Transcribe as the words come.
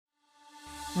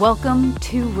Welcome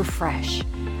to Refresh,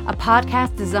 a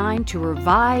podcast designed to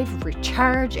revive,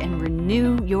 recharge, and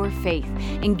renew your faith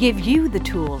and give you the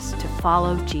tools to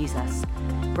follow Jesus.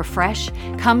 Refresh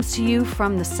comes to you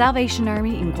from the Salvation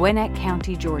Army in Gwinnett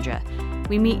County, Georgia.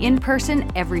 We meet in person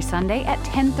every Sunday at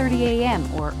 10:30 a.m.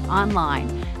 or online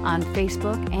on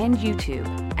Facebook and YouTube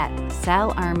at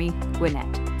Sal Army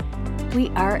Gwinnett. We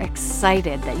are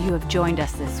excited that you have joined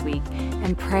us this week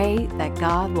and pray that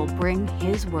God will bring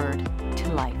His Word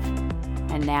to life.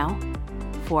 And now,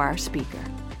 for our speaker.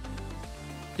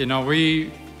 You know,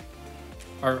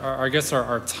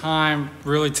 our time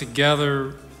really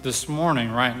together this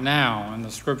morning, right now, in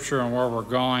the Scripture and where we're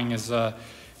going is a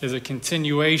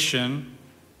continuation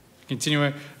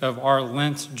of our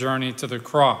Lent journey to the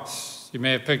cross. You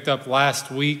may have picked up last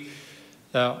week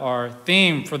that our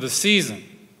theme for the season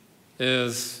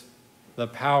is the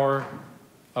power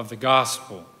of the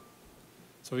gospel.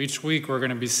 So each week we're going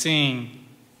to be seeing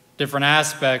different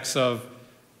aspects of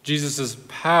Jesus'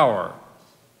 power,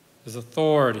 His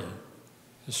authority,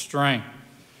 His strength,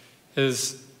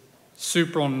 His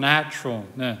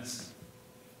supernaturalness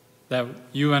that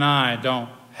you and I don't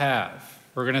have.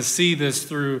 We're going to see this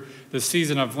through the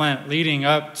season of Lent leading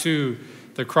up to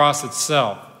the cross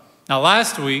itself. Now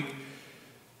last week,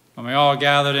 when we all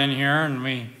gathered in here and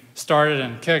we started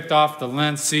and kicked off the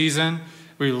Lent season,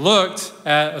 we looked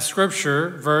at a scripture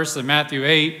verse in Matthew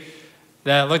 8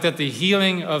 that looked at the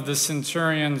healing of the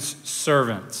centurion's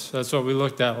servant. That's what we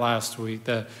looked at last week,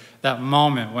 that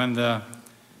moment when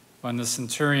the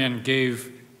centurion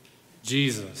gave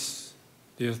Jesus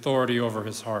the authority over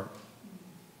his heart.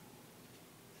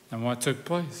 And what took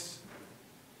place.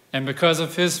 And because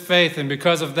of his faith and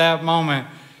because of that moment,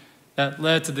 that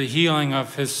led to the healing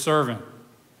of his servant.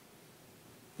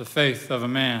 The faith of a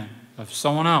man, of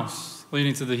someone else,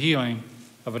 leading to the healing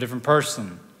of a different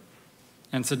person.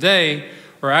 And today,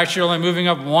 we're actually only moving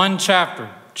up one chapter,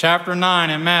 chapter 9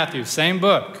 in Matthew, same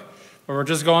book, but we're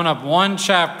just going up one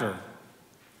chapter.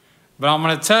 But I'm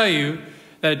going to tell you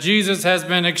that Jesus has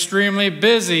been extremely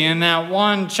busy in that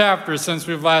one chapter since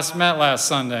we've last met last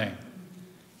Sunday.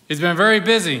 He's been very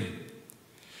busy.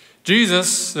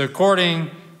 Jesus, according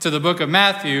to the book of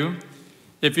Matthew,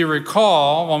 if you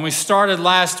recall, when we started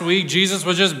last week, Jesus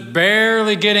was just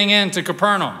barely getting into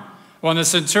Capernaum when the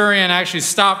centurion actually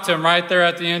stopped him right there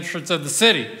at the entrance of the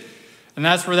city. And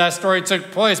that's where that story took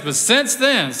place. But since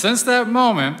then, since that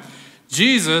moment,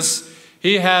 Jesus,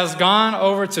 he has gone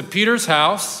over to Peter's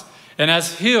house and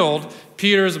has healed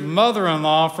Peter's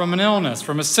mother-in-law from an illness,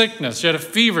 from a sickness. She had a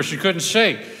fever she couldn't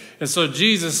shake. And so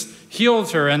Jesus healed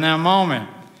her in that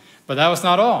moment. But that was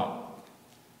not all.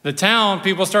 The town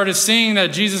people started seeing that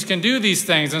Jesus can do these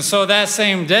things. And so that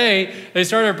same day, they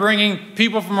started bringing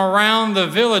people from around the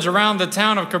village, around the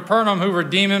town of Capernaum who were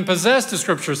demon-possessed, the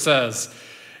scripture says.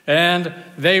 And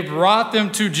they brought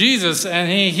them to Jesus, and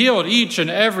he healed each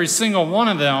and every single one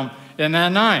of them in that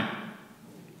night.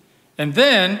 And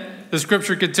then the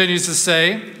scripture continues to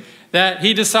say that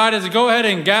he decided to go ahead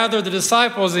and gather the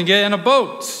disciples and get in a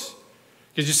boat.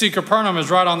 Because you see, Capernaum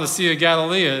is right on the Sea of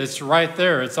Galilee. It's right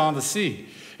there. It's on the sea.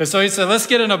 And so he said, let's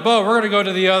get in a boat. We're going to go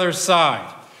to the other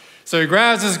side. So he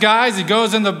grabs his guys. He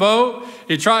goes in the boat.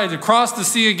 He tried to cross the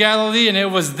Sea of Galilee. And it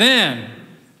was then,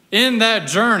 in that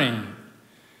journey,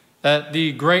 that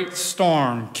the great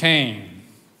storm came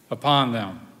upon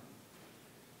them.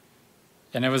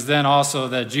 And it was then also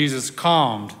that Jesus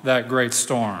calmed that great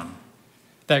storm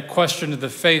that questioned the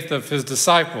faith of his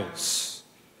disciples,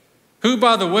 who,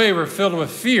 by the way, were filled with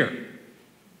fear,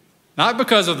 not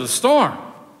because of the storm,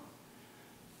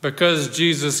 because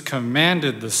Jesus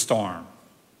commanded the storm.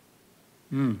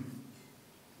 And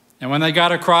when they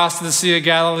got across to the Sea of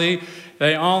Galilee,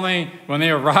 when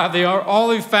they arrived, they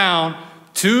only found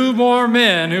 2 more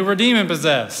men who were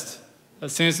demon-possessed. That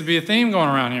seems to be a theme going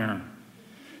around here.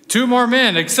 2 more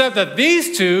men, except that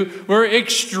these 2 were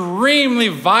extremely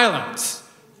violent.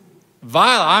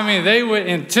 I mean, they would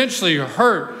intentionally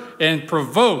hurt and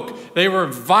provoke. They were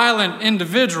violent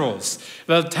individuals.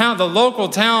 The local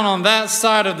town on that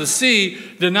side of the sea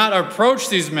did not approach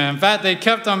these men. In fact, they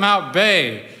kept them out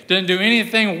bay. Didn't do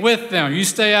anything with them. You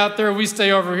stay out there, we stay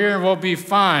over here, and we'll be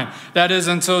fine. That is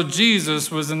until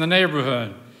Jesus was in the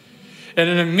neighborhood. And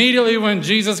then immediately when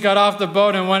Jesus got off the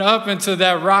boat and went up into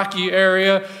that rocky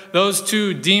area, those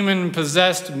 2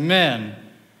 demon-possessed men,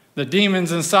 the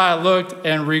demons inside looked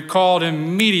and recalled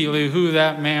immediately who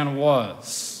that man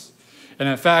was. And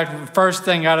in fact, the first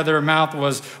thing out of their mouth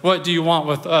was, "What do you want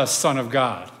with us, Son of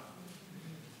God?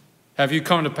 Have you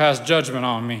come to pass judgment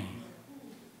on me?"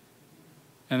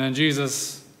 And then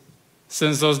Jesus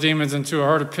sends those demons into a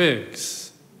herd of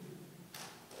pigs.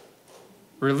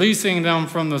 releasing them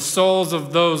from the souls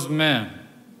of those men,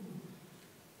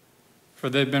 for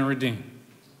they've been redeemed.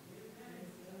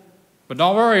 But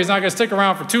don't worry, he's not going to stick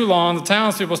around for too long. The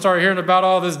townspeople started hearing about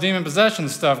all this demon possession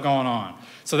stuff going on.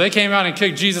 So they came out and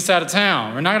kicked Jesus out of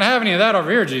town. We're not going to have any of that over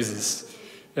here, Jesus.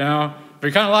 We kind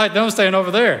of like them staying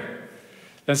over there.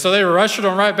 And so they rushed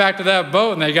them right back to that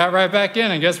boat, and they got right back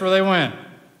in, and guess where they went?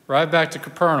 Right back to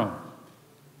Capernaum.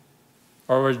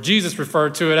 Or what Jesus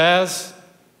referred to it as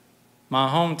my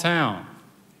hometown.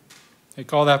 They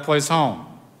call that place home.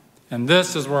 And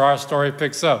this is where our story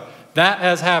picks up. That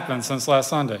has happened since last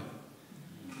Sunday.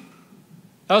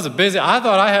 I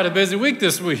thought I had a busy week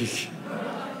this week.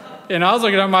 And I was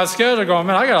looking at my schedule going,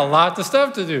 man, I got a lot of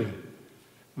stuff to do.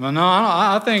 But no,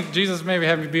 I think Jesus maybe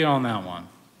had me beat on that one.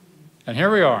 And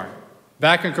here we are,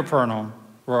 back in Capernaum,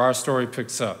 where our story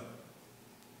picks up.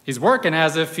 He's working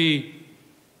as if he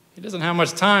doesn't have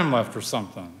much time left or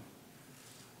something.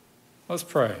 Let's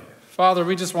pray. Father,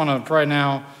 we just want to pray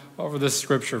now over this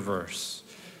scripture verse,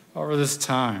 over this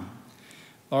time.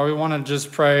 Lord, we want to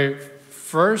just pray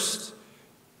first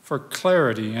for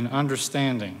clarity and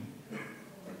understanding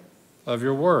of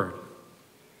your word.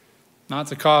 Not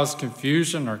to cause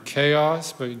confusion or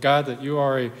chaos, but God, that you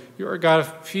are a God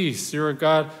of peace. You're a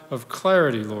God of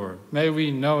clarity, Lord. May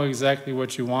we know exactly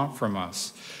what you want from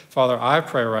us. Father, I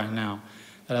pray right now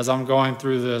that as I'm going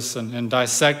through this and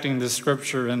dissecting this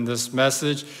scripture and this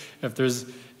message, if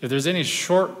there's any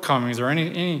shortcomings or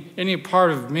any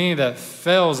part of me that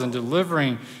fails in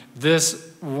delivering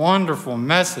this wonderful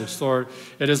message, Lord,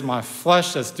 it is my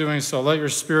flesh that's doing so. Let your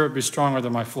spirit be stronger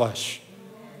than my flesh.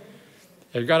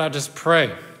 Hey, God, I just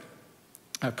pray.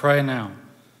 I pray now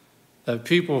that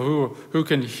people who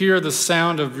can hear the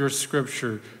sound of your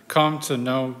scripture come to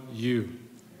know you.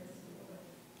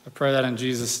 I pray that in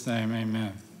Jesus' name,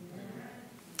 amen.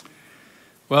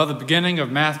 Well, the beginning of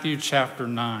Matthew chapter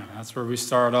 9, that's where we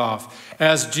start off.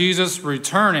 As Jesus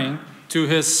returning to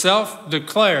his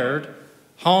self-declared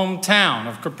hometown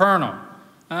of Capernaum.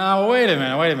 Now, wait a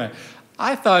minute.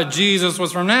 I thought Jesus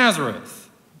was from Nazareth.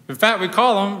 In fact, we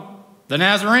call him the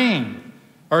Nazarene,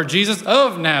 or Jesus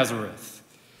of Nazareth.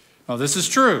 Well, this is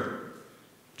true.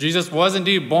 Jesus was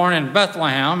indeed born in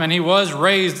Bethlehem, and he was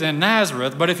raised in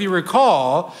Nazareth. But if you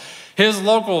recall, his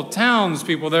local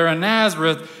townspeople there in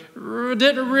Nazareth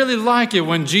didn't really like it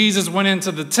when Jesus went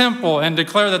into the temple and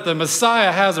declared that the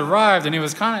Messiah has arrived, and he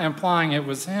was kind of implying it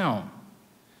was him.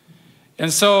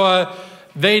 And so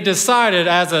they decided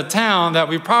as a town that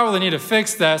we probably need to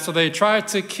fix that, so they tried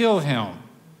to kill him.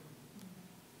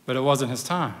 But it wasn't his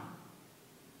time.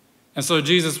 And so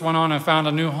Jesus went on and found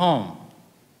a new home,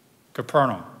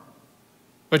 Capernaum.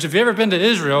 Which, if you've ever been to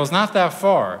Israel, is not that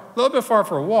far. A little bit far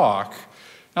for a walk,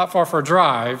 not far for a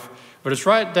drive, but it's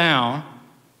right down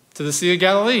to the Sea of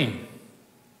Galilee.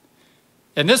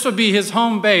 And this would be his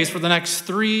home base for the next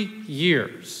 3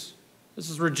 years. This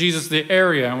is where Jesus, the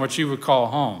area in which he would call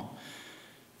home.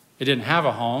 He didn't have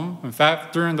a home. In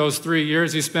fact, during those 3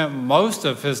 years, he spent most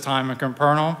of his time in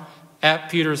Capernaum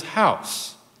at Peter's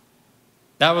house.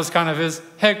 That was kind of his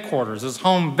headquarters, his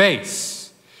home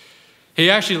base.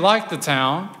 He actually liked the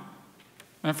town,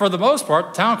 and for the most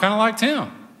part, the town kind of liked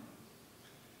him.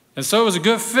 And so it was a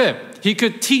good fit. He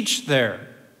could teach there.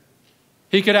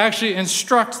 He could actually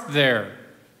instruct there.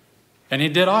 And he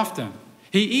did often.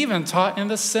 He even taught in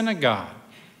the synagogue.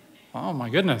 Oh my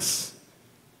goodness.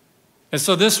 And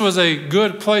so this was a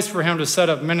good place for him to set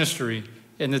up ministry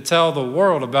and to tell the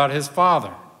world about his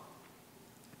Father.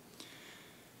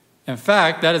 In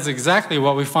fact, that is exactly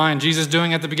what we find Jesus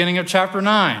doing at the beginning of chapter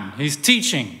 9. He's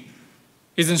teaching.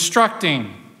 He's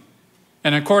instructing.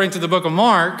 And according to the book of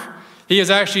Mark, he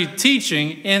is actually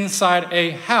teaching inside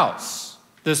a house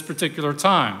this particular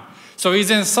time. So he's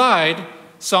inside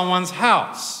someone's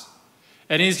house.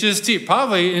 And he's just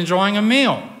probably enjoying a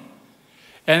meal.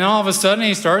 And all of a sudden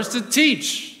he starts to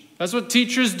teach. That's what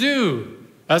teachers do.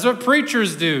 That's what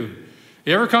preachers do.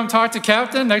 You ever come talk to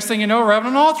Captain? Next thing you know, we're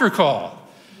having an altar call.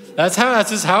 That's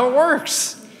just how it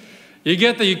works. You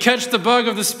catch the bug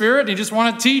of the Spirit, and you just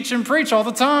want to teach and preach all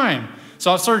the time.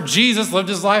 So Sir Jesus lived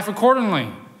his life accordingly.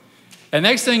 And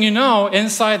next thing you know,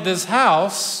 inside this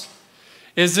house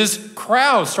is this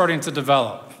crowd starting to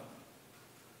develop.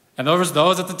 And there was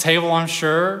those at the table, I'm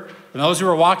sure, and those who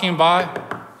were walking by.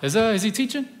 Is he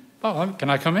teaching? Oh, can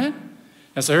I come in?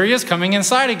 And so here he is coming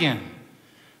inside again.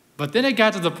 But then it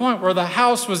got to the point where the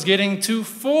house was getting too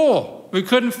full. We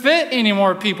couldn't fit any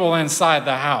more people inside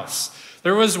the house.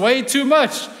 There was way too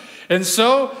much. And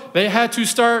so they had to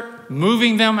start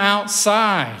moving them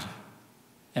outside.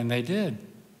 And they did.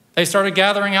 They started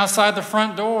gathering outside the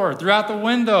front door, throughout the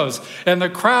windows. And the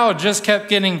crowd just kept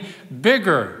getting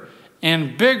bigger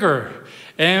and bigger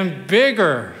and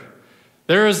bigger.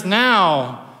 There is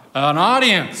now an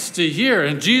audience to hear,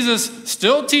 and Jesus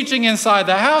still teaching inside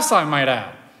the house, I might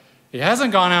add. He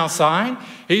hasn't gone outside.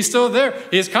 He's still there.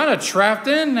 He's kind of trapped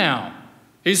in now.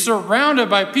 He's surrounded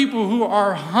by people who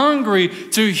are hungry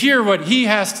to hear what he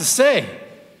has to say,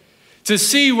 to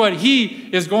see what he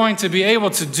is going to be able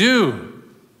to do.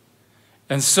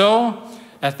 And so,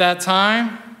 at that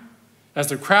time, as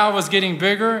the crowd was getting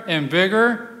bigger and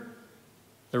bigger,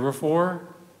 there were four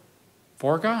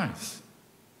guys.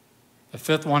 The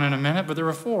fifth one in a minute, but there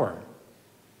were four.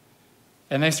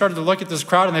 And they started to look at this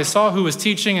crowd, and they saw who was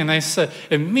teaching, and they said,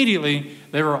 immediately,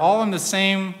 they were all in the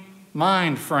same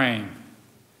mind frame.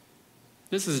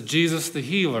 This is Jesus the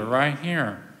healer right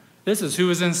here. This is who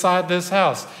is inside this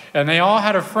house. And they all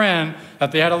had a friend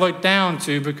that they had to look down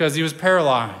to because he was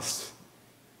paralyzed.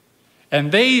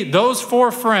 And those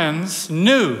four friends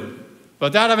knew,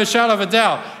 without a shadow of a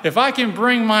doubt, if I can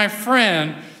bring my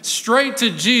friend straight to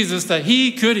Jesus, that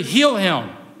he could heal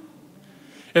him.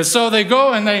 And so they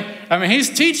go and he's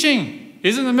teaching.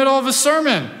 He's in the middle of a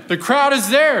sermon. The crowd is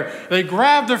there. They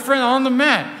grab their friend on the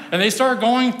mat and they start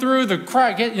going through the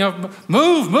crowd.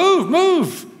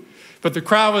 Move. But the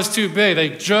crowd was too big. They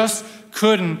just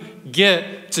couldn't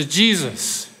get to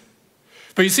Jesus.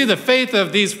 But you see the faith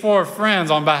of these four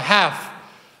friends on behalf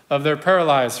of their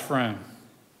paralyzed friend.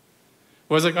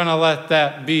 Wasn't going to let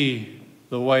that be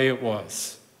the way it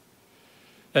was.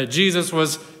 That Jesus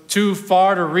was too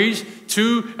far to reach,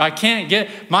 I can't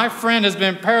get, my friend has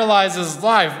been paralyzed his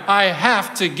life. I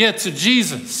have to get to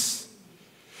Jesus.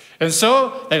 And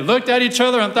so they looked at each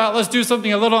other and thought, let's do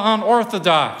something a little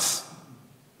unorthodox.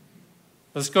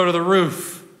 Let's go to the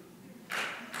roof.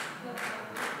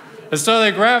 And so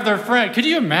they grabbed their friend. Could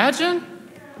you imagine?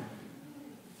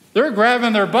 They're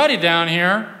grabbing their buddy down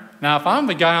here. Now, if I'm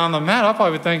the guy on the mat, I'll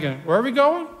probably be thinking, where are we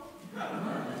going?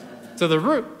 To the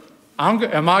roof.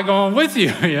 Am I going with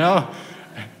you? You know?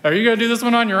 Are you going to do this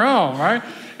one on your own, right?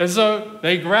 And so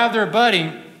they grabbed their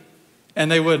buddy,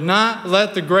 and they would not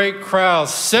let the great crowd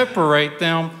separate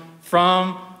them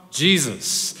from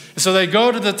Jesus. So they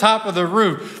go to the top of the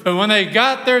roof. But when they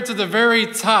got there to the very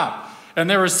top, and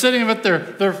they were sitting with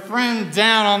their friend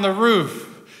down on the roof,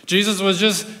 Jesus was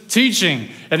just teaching,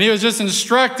 and he was just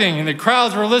instructing, and the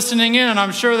crowds were listening in, and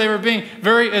I'm sure they were being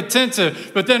very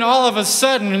attentive. But then all of a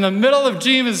sudden, in the middle of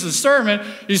Jesus' sermon,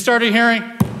 you started hearing,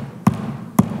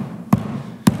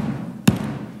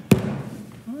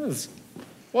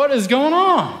 what is going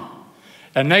on?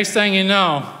 And next thing you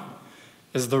know,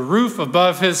 is the roof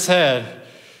above his head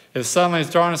is suddenly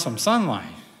drawing some sunlight.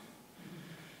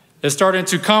 It's starting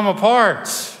to come apart.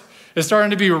 It's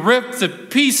starting to be ripped to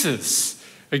pieces.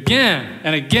 Again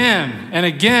and again and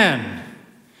again.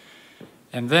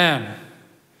 And then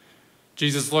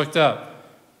Jesus looked up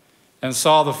and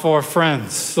saw the four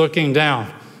friends looking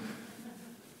down.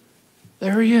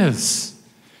 There he is.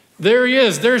 There he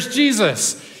is. There's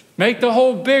Jesus. Make the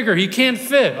hole bigger. He can't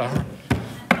fit.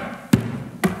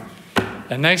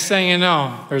 And next thing you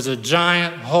know, there's a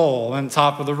giant hole on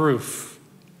top of the roof.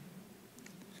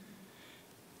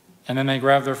 And then they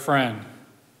grab their friend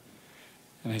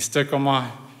and they stick him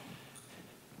on,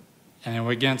 and they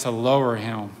begin to lower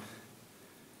him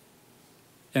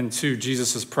into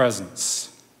Jesus'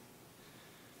 presence.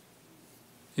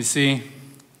 You see,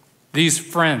 these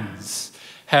friends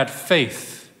had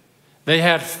faith. They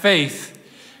had faith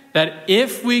that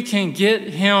if we can get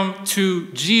him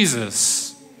to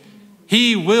Jesus,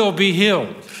 he will be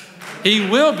healed. He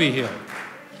will be healed.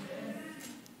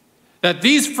 That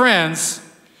these friends,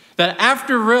 that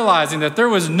after realizing that there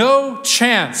was no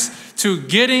chance to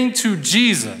getting to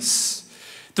Jesus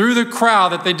through the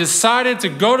crowd, that they decided to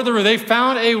go to the roof. They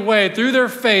found a way through their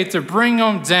faith to bring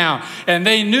them down. And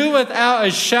they knew without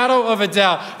a shadow of a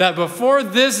doubt that before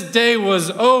this day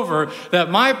was over, that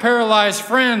my paralyzed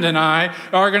friend and I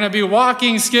are going to be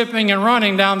walking, skipping, and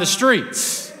running down the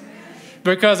streets.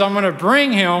 Because I'm going to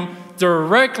bring him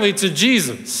directly to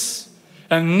Jesus.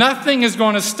 And nothing is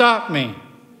going to stop me.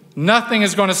 Nothing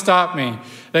is going to stop me.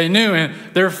 They knew, and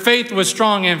their faith was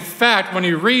strong. In fact, when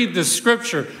you read the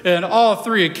scripture in all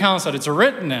three accounts that it's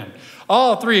written in,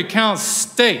 all three accounts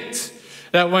state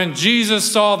that when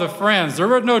Jesus saw the friends, there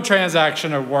was no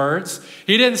transaction of words.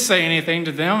 He didn't say anything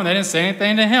to them, and they didn't say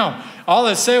anything to him. All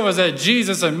it said was that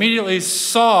Jesus immediately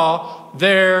saw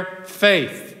their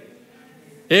faith.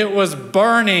 It was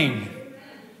burning.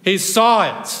 He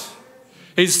saw it.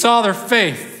 He saw their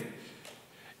faith.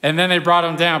 And then they brought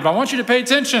him down. But I want you to pay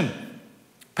attention.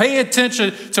 Pay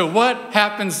attention to what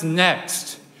happens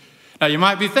next. Now, you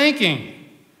might be thinking,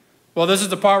 well, this is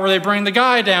the part where they bring the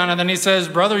guy down, and then he says,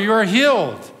 brother, you are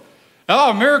healed.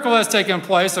 Oh, a miracle has taken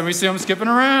place, and we see them skipping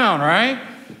around, right?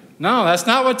 No, that's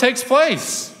not what takes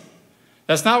place.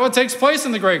 That's not what takes place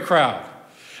in the great crowd.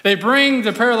 They bring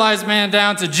the paralyzed man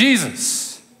down to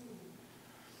Jesus.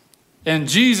 And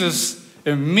Jesus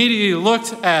immediately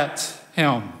looked at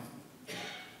him.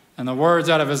 And the words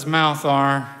out of his mouth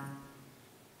are,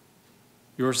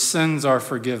 "Your sins are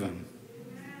forgiven."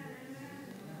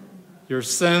 Your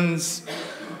sins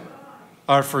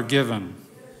are forgiven.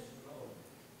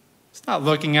 He's not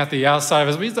looking at the outside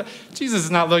of his. Jesus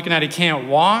is not looking at he can't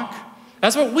walk.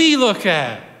 That's what we look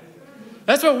at.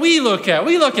 That's what we look at.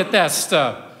 We look at that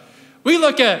stuff. We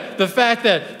look at the fact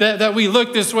that we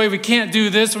look this way, we can't do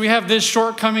this, we have this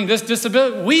shortcoming, this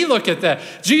disability. We look at that.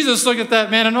 Jesus looked at that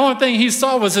man, and the only thing he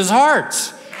saw was his heart.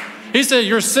 He said,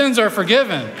 "Your sins are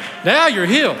forgiven. Now you're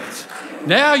healed.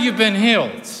 Now you've been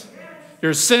healed.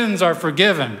 Your sins are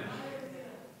forgiven."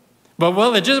 But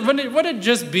wouldn't it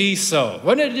just be so?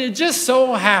 Wouldn't it just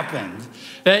so happen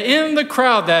that in the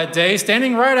crowd that day,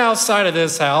 standing right outside of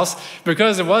this house,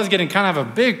 because it was getting kind of a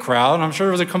big crowd, and I'm sure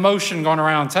there was a commotion going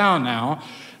around town now,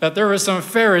 that there were some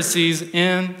Pharisees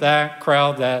in that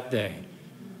crowd that day.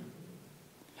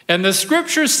 And the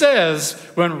scripture says,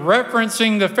 when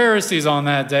referencing the Pharisees on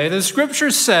that day, the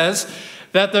scripture says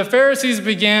that the Pharisees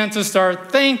began to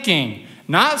start thinking,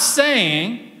 not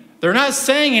saying. They're not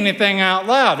saying anything out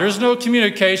loud. There's no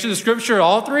communication. The scripture,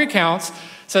 all three accounts,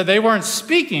 said they weren't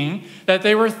speaking, that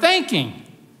they were thinking.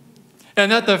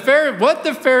 And that what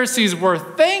the Pharisees were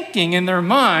thinking in their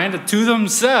mind to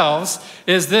themselves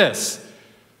is this: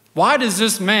 why does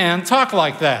this man talk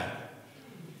like that?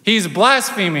 He's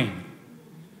blaspheming.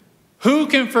 Who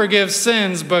can forgive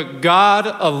sins but God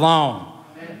alone?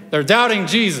 They're doubting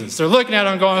Jesus. They're looking at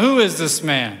him going, who is this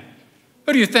man?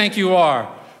 Who do you think you are?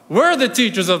 We're the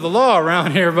teachers of the law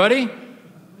around here, buddy.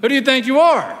 Who do you think you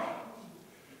are?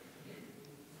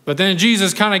 But then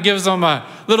Jesus kind of gives them a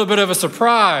little bit of a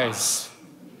surprise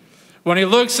when he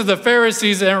looks at the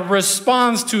Pharisees and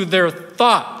responds to their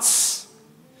thoughts,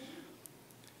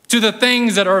 to the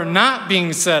things that are not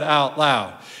being said out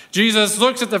loud. Jesus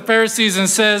looks at the Pharisees and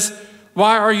says,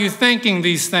 "Why are you thinking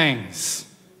these things?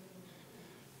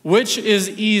 Which is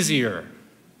easier?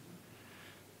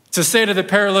 To say to the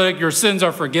paralytic, your sins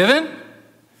are forgiven?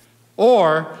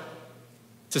 Or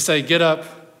to say, get up,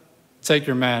 take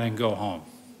your mat, and go home?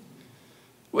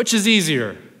 Which is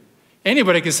easier?"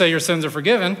 Anybody can say your sins are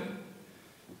forgiven.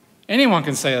 Anyone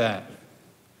can say that.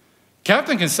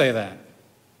 Captain can say that.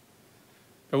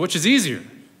 But which is easier?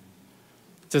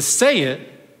 To say it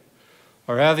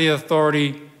or have the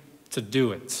authority to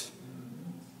do it?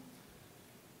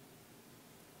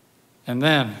 And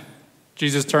then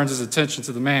Jesus turns his attention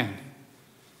to the man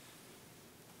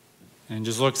and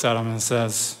just looks at him and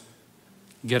says,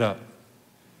 "Get up,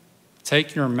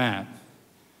 take your mat,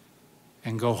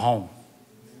 and go home."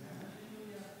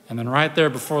 And then right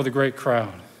there before the great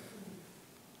crowd,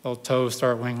 little toes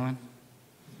start wiggling,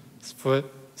 his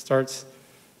foot starts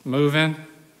moving,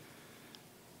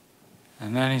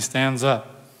 and then he stands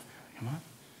up. Come on.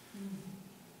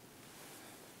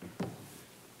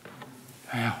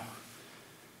 Now,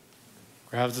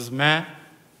 grabs his mat,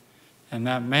 and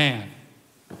that man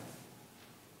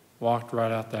walked right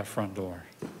out that front door.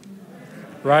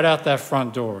 Right out that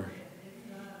front door.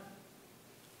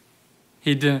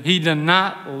 He did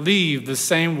not leave the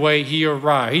same way he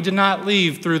arrived. He did not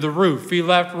leave through the roof. He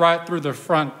left right through the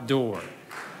front door.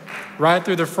 Right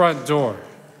through the front door.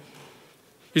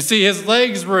 You see, his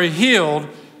legs were healed,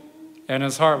 and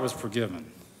his heart was forgiven.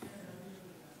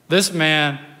 This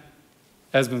man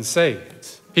has been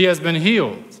saved. He has been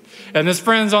healed. And his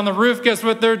friends on the roof, guess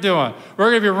what they're doing?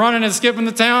 We're going to be running and skipping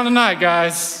the town tonight,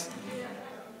 guys.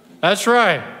 That's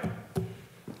right.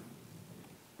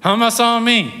 Hummus on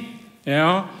me. You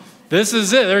know, this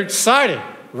is it. They're excited,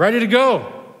 ready to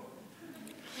go.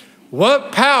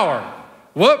 What power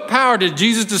did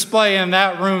Jesus display in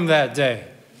that room that day?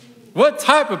 What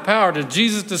type of power did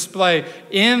Jesus display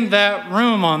in that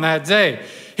room on that day?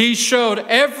 He showed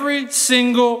every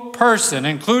single person,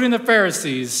 including the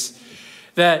Pharisees,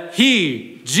 that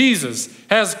he, Jesus,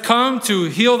 has come to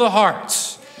heal the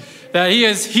hearts, that he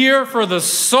is here for the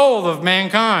soul of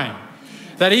mankind,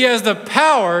 that he has the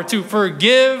power to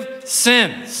forgive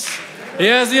sins. He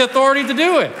has the authority to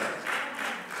do it.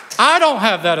 I don't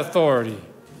have that authority.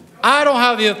 I don't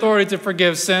have the authority to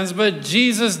forgive sins, but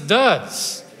Jesus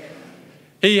does.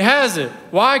 He has it.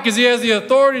 Why? Because he has the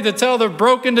authority to tell the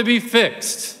broken to be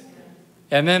fixed.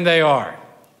 And then they are.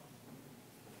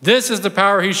 This is the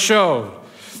power he showed.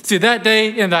 See, that day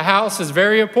in the house is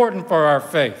very important for our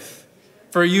faith,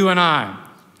 for you and I.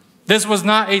 This was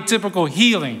not a typical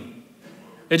healing.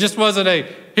 It just wasn't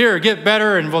here, get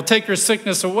better and we'll take your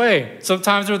sickness away.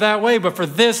 Sometimes they're that way, but for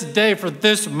this day, for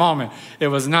this moment, it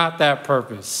was not that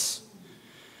purpose.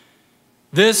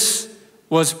 This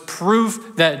was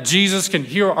proof that Jesus can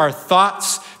hear our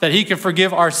thoughts, that he can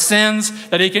forgive our sins,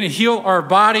 that he can heal our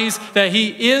bodies, that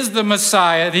he is the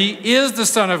Messiah, that he is the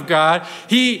Son of God,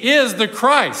 he is the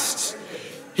Christ.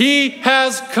 He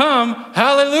has come,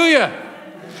 hallelujah.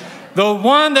 The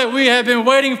one that we have been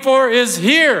waiting for is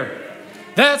here.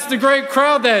 That's the great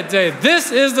crowd that day.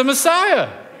 This is the Messiah.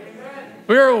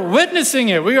 We are witnessing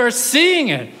it. We are seeing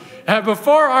it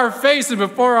before our face and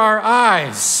before our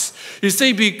eyes. You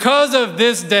see, because of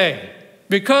this day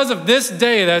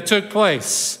that took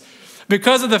place,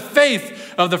 because of the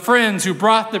faith of the friends who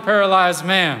brought the paralyzed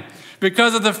man,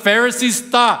 because of the Pharisees'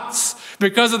 thoughts,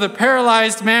 because of the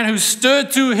paralyzed man who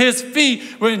stood to his feet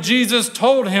when Jesus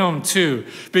told him to.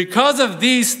 Because of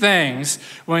these things,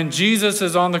 when Jesus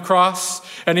is on the cross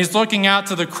and he's looking out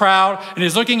to the crowd and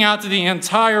he's looking out to the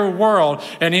entire world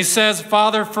and he says,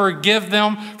 Father, forgive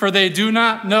them, for they do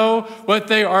not know what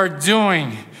they are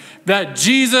doing. That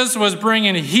Jesus was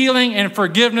bringing healing and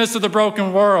forgiveness to the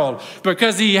broken world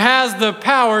because he has the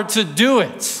power to do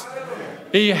it.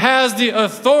 He has the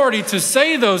authority to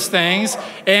say those things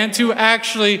and to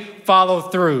actually follow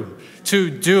through, to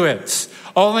do it.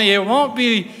 Only it won't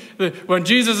be, when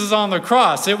Jesus is on the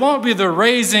cross, it won't be the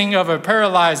raising of a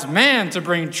paralyzed man to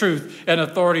bring truth and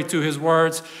authority to his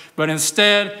words, but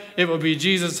instead it will be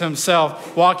Jesus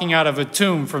himself walking out of a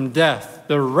tomb from death,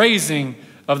 the raising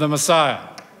of the Messiah.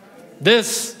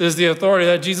 This is the authority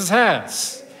that Jesus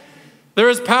has. There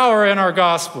is power in our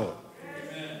gospel.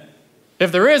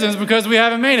 If there isn't, it's because we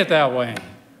haven't made it that way.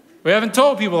 We haven't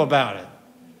told people about it.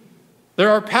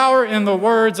 There are power in the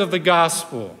words of the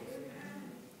gospel.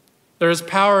 There is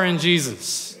power in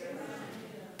Jesus.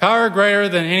 Power greater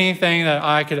than anything that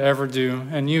I could ever do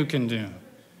and you can do,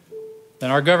 than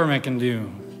our government can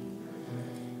do.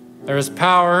 There is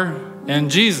power in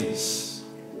Jesus,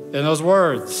 in those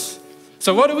words.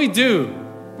 So what do we do?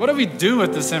 What do we do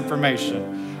with this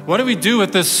information? What do we do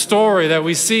with this story that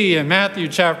we see in Matthew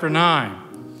chapter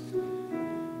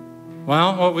 9?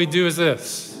 Well, what we do is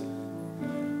this,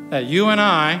 that you and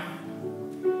I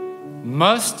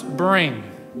must bring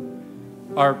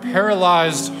our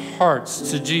paralyzed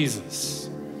hearts to Jesus.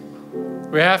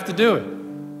 We have to do it.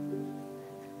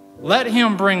 Let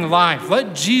him bring life.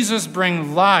 Let Jesus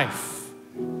bring life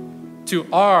to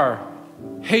our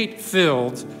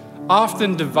hate-filled,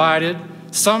 often divided,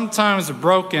 sometimes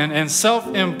broken, and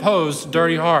self-imposed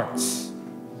dirty hearts.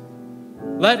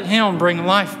 Let him bring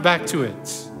life back to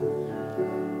it.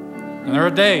 And there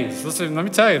are days, listen, let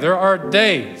me tell you, there are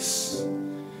days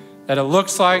that it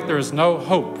looks like there is no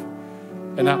hope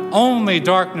and that only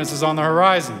darkness is on the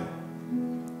horizon.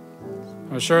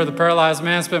 I'm sure the paralyzed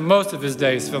man spent most of his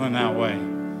days feeling that way.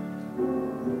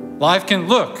 Life can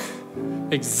look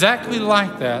exactly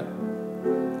like that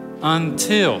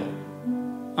until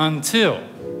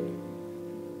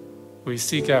we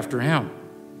seek after him,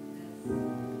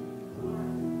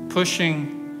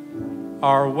 pushing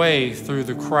our way through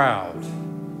the crowd.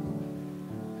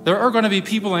 There are going to be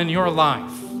people in your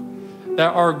life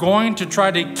that are going to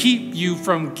try to keep you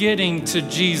from getting to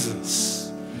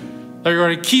Jesus. They're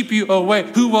going to keep you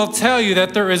away, who will tell you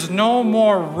that there is no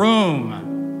more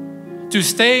room to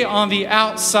stay on the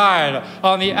outside,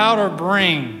 on the outer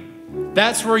ring.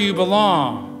 That's where you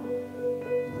belong.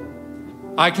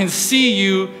 I can see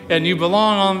you and you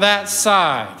belong on that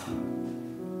side.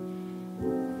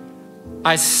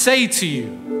 I say to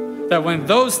you that when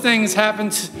those things happen,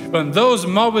 when those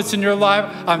moments in your life,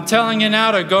 I'm telling you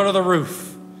now to go to the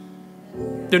roof.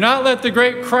 Do not let the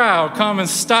great crowd come and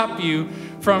stop you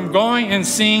from going and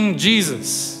seeing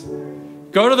Jesus.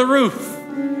 Go to the roof.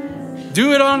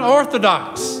 Do it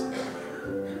unorthodox.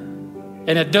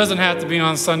 And it doesn't have to be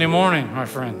on Sunday morning, my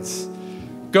friends.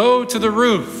 Go to the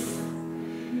roof.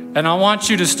 And I want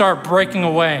you to start breaking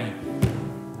away.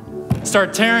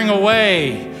 Start tearing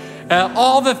away at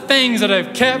all the things that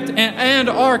have kept and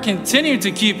are continuing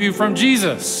to keep you from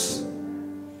Jesus.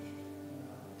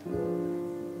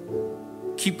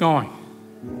 Keep going.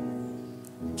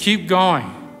 Keep going.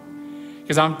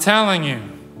 Because I'm telling you,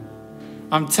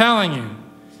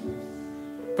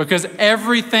 because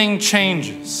everything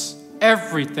changes.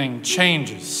 Everything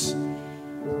changes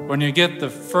when you get the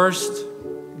first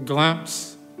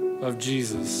glimpse of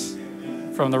Jesus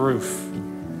from the roof.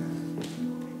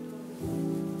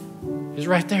 He's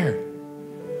right there.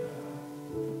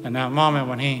 And that moment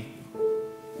when he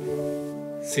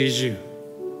sees you.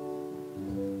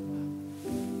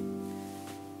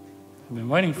 I've been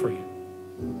waiting for you.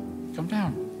 Come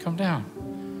down, come down.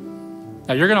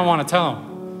 Now, you're going to want to tell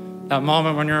him. That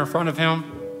moment when you're in front of him,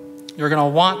 you're going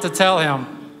to want to tell him,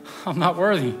 I'm not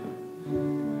worthy.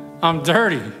 I'm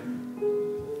dirty.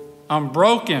 I'm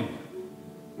broken.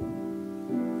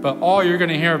 But all you're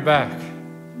going to hear back,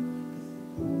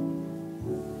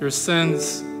 your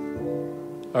sins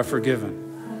are forgiven.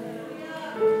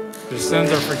 Your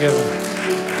sins are forgiven.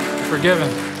 Forgiven.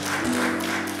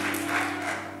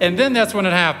 And then that's when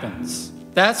it happens.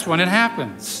 That's when it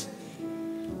happens.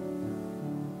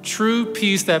 True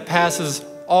peace that passes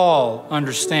all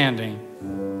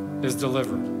understanding is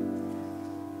delivered.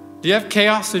 Do you have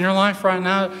chaos in your life right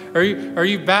now?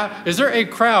 Is there a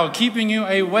crowd keeping you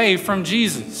away from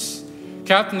Jesus?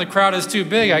 Captain, the crowd is too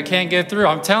big. I can't get through.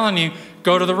 I'm telling you,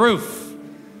 go to the roof.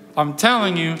 I'm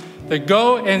telling you to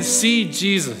go and see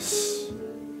Jesus.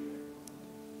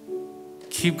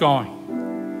 Keep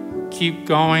going. Keep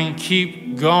going.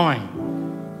 Keep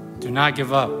going. Do not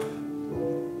give up.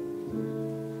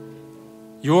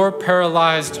 Your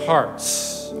paralyzed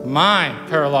hearts, my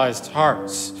paralyzed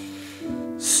hearts,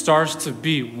 starts to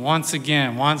beat once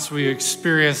again once we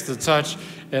experience the touch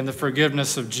and the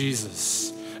forgiveness of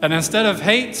Jesus. And instead of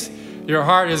hate, your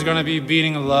heart is going to be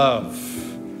beating love.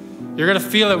 You're going to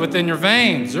feel it within your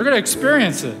veins. You're going to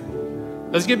experience it.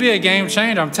 This could be a game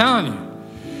changer, I'm telling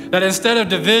you. That instead of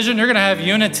division, you're going to have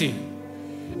unity.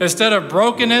 Instead of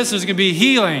brokenness, there's going to be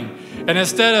healing. And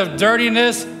instead of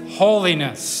dirtiness,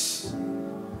 holiness.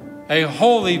 A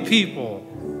holy people.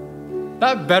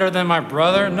 Not better than my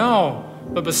brother, no,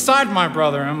 but beside my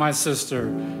brother and my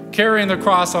sister, carrying the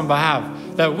cross on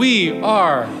behalf, that we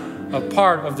are a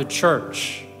part of the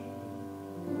church.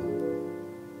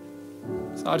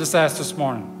 So I just asked this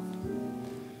morning,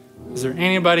 is there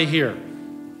anybody here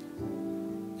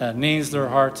that needs their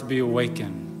heart to be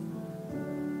awakened?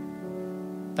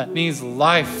 That needs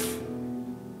life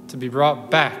to be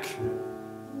brought back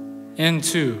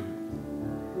into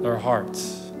their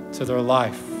hearts, to their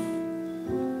life?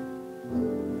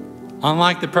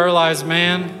 Unlike the paralyzed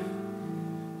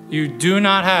man, you do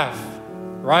not have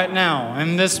right now,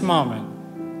 in this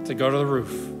moment, to go to the roof.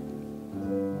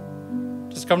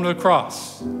 Just come to the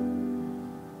cross.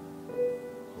 And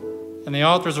the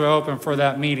altars are open for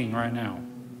that meeting right now.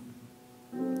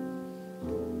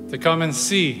 To come and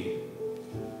see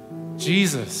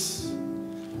Jesus,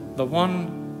 the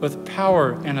one with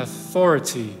power and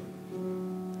authority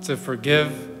to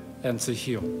forgive and to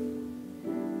heal.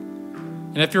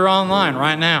 And if you're online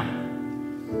right now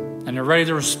and you're ready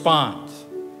to respond,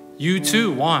 you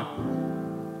too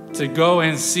want to go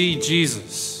and see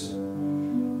Jesus,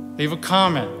 leave a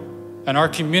comment and our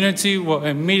community will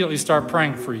immediately start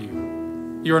praying for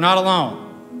you. You are not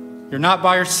alone. You're not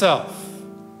by yourself.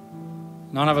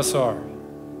 None of us are.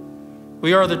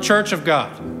 We are the church of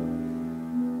God.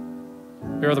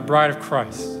 We are the bride of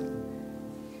Christ.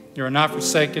 You are not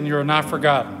forsaken. You are not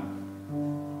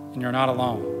forgotten. And you're not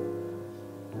alone.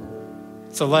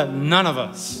 So let none of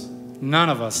us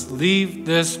leave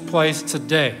this place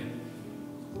today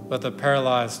with a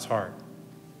paralyzed heart.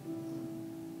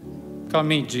 Come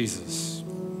meet Jesus.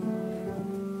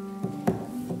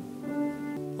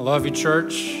 I love you,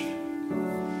 church.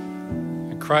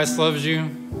 And Christ loves you.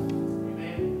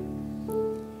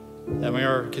 And we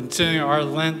are continuing our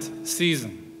Lent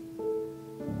season.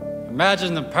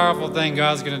 Imagine the powerful thing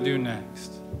God's going to do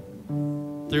next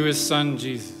through his son,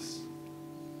 Jesus.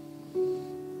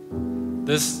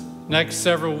 This next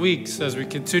several weeks, as we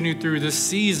continue through this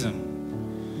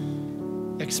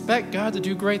season, expect God to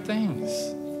do great things.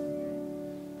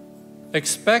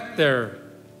 Expect there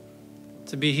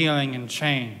to be healing and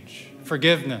change,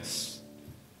 forgiveness.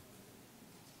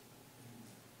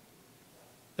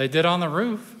 They did on the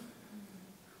roof,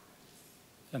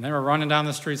 and they were running down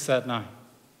the streets that night.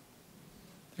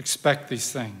 Expect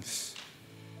these things.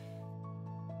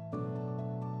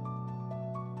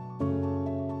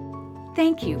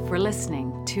 Thank you for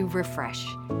listening to Refresh.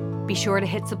 Be sure to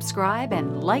hit subscribe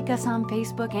and like us on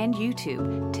Facebook and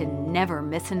YouTube to never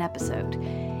miss an episode.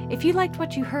 If you liked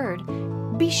what you heard,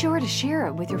 be sure to share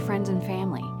it with your friends and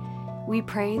family. We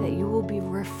pray that you will be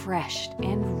refreshed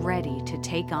and ready to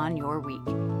take on your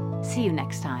week. See you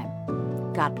next time.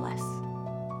 God bless.